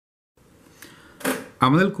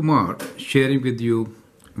I'm Anil Kumar, sharing with you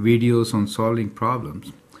videos on solving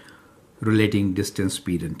problems relating distance,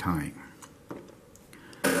 speed, and time.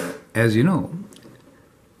 As you know,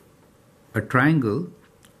 a triangle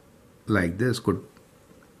like this could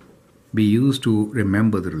be used to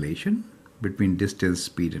remember the relation between distance,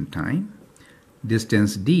 speed, and time.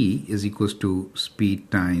 Distance d is equals to speed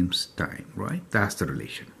times time, right? That's the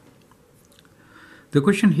relation. The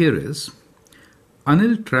question here is,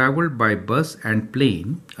 Anil traveled by bus and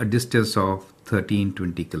plane a distance of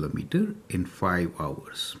 1320 km in 5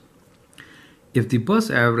 hours. If the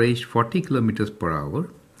bus averaged 40 km per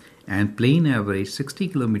hour and plane averaged 60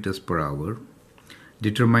 km per hour,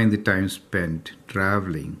 determine the time spent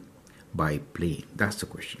traveling by plane. That's the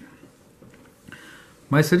question.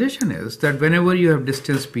 My suggestion is that whenever you have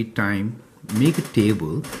distance, speed, time, make a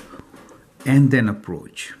table and then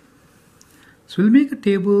approach. So we'll make a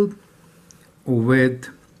table with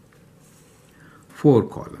 4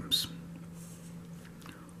 columns.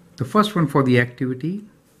 The first one for the activity,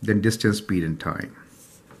 then distance, speed, and time.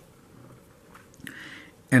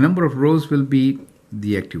 A number of rows will be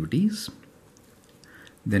the activities,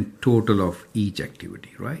 then total of each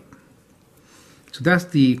activity, right? So that's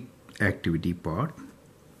the activity part.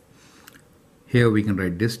 Here we can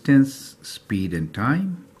write distance, speed, and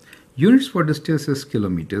time. Units for distance is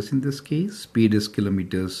kilometers in this case, speed is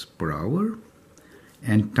kilometers per hour,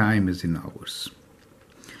 and time is in hours.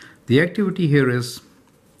 The activity here is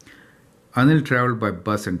Anil traveled by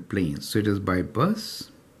bus and plane. So it is by bus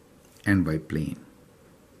and by plane.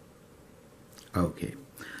 Okay.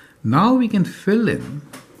 Now we can fill in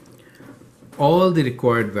all the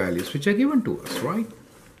required values which are given to us, right? It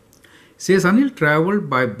says Anil traveled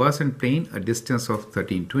by bus and plane a distance of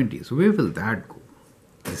 1320. So where will that go?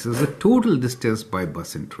 This is the total distance by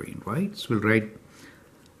bus and train, right? So we'll write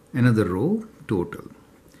another row, total.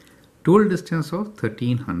 Total distance of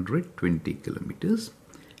 1320 kilometers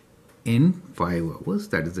in 5 hours,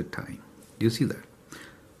 that is the time. Do you see that?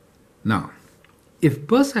 Now, if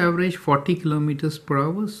bus average 40 kilometers per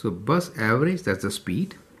hour, so bus average, that's the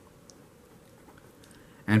speed,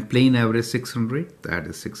 and plane average 600, that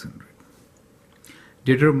is 600.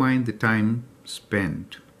 Determine the time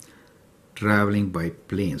spent traveling by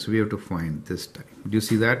plane. So we have to find this time. Do you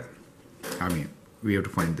see that? We have to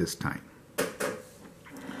find this time.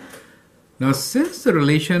 Now, since the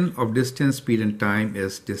relation of distance, speed, and time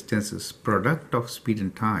is distance is product of speed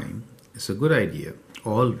and time, it's a good idea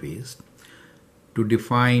always to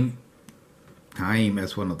define time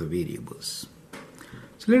as one of the variables.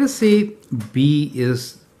 So let us say B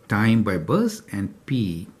is time by bus and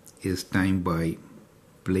P is time by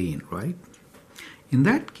plane, right? In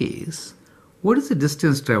that case, what is the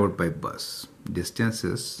distance traveled by bus? Distance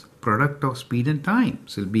is product of speed and time.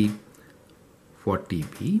 So it will be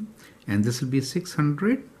 40b and this will be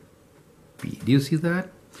 600p. Do you see that?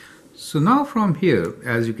 So now from here,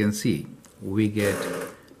 as you can see, we get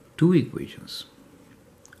 2 equations.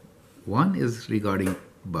 One is regarding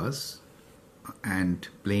bus and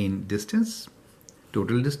plane distance,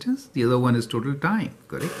 total distance. The other one is total time,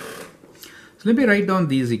 correct? So let me write down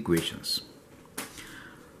these equations.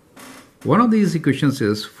 One of these equations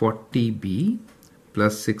is 40b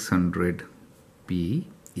plus 600p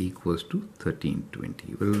equals to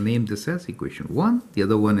 1320. We'll name this as equation 1. The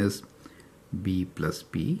other one is b plus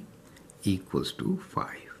p equals to 5.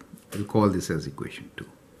 We'll call this as equation 2.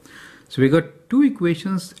 So we got 2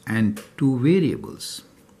 equations and 2 variables.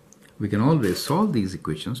 We can always solve these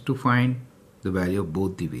equations to find the value of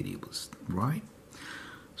both the variables, right?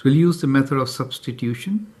 So we'll use the method of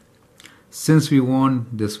substitution. Since we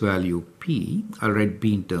want this value p, I'll write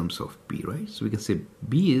b in terms of p, right? So we can say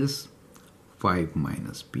b is 5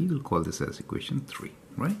 minus p. We'll call this as equation 3,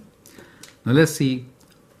 right? Now let's see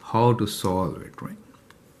how to solve it, right?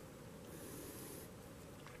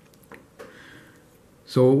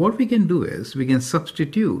 So what we can do is we can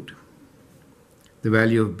substitute the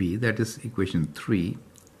value of b, that is equation 3,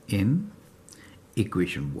 in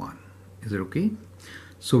equation 1. Is it okay?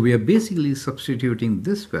 So we are basically substituting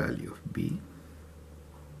this value of b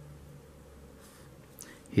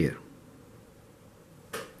here.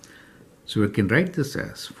 So we can write this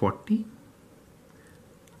as 40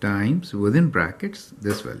 times, within brackets,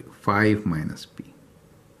 this value, 5 minus p,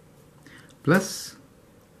 plus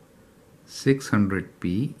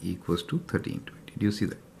 600p equals to 1320. Do you see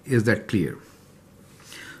that? Is that clear?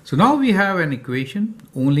 So now we have an equation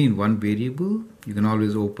only in one variable. You can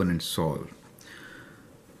always open and solve.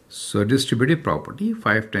 So distributive property,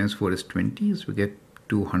 5 times 4 is 20, so we get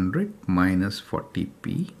 200 minus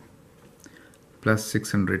 40p plus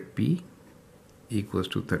 600p equals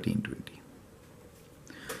to 1320.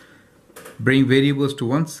 Bring variables to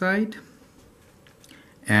one side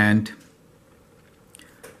and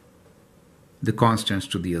the constants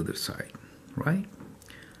to the other side, right?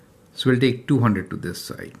 So we'll take 200 to this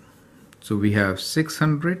side. So we have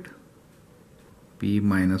 600 p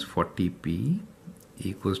minus 40p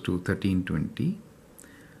equals to 1320.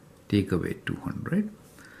 Take away 200.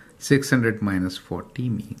 600 minus 40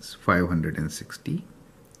 means 560.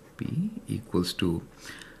 P equals to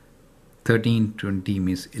 1320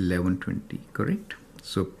 means 1120, correct?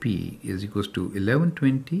 So P is equals to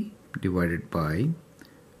 1120 divided by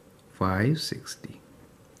 560.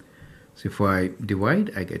 So if I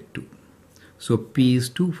divide, I get 2. So P is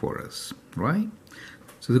 2 for us, right?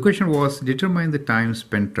 So the question was, determine the time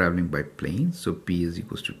spent traveling by plane. So P is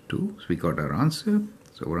equals to 2. So we got our answer.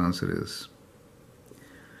 So our answer is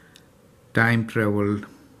time traveled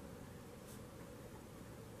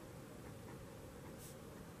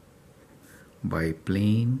by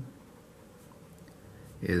plane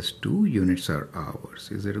is 2. Units are hours.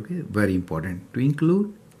 Is that okay? Very important to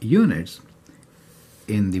include units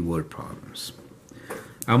in the word problems.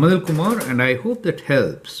 I'm Anil Kumar, and I hope that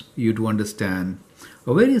helps you to understand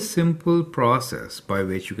a very simple process by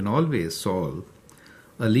which you can always solve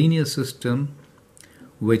a linear system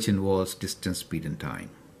which involves distance, speed, and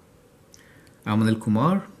time. I'm Anil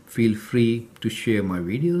Kumar. Feel free to share my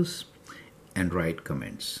videos and write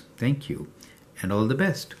comments. Thank you, and all the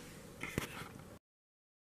best.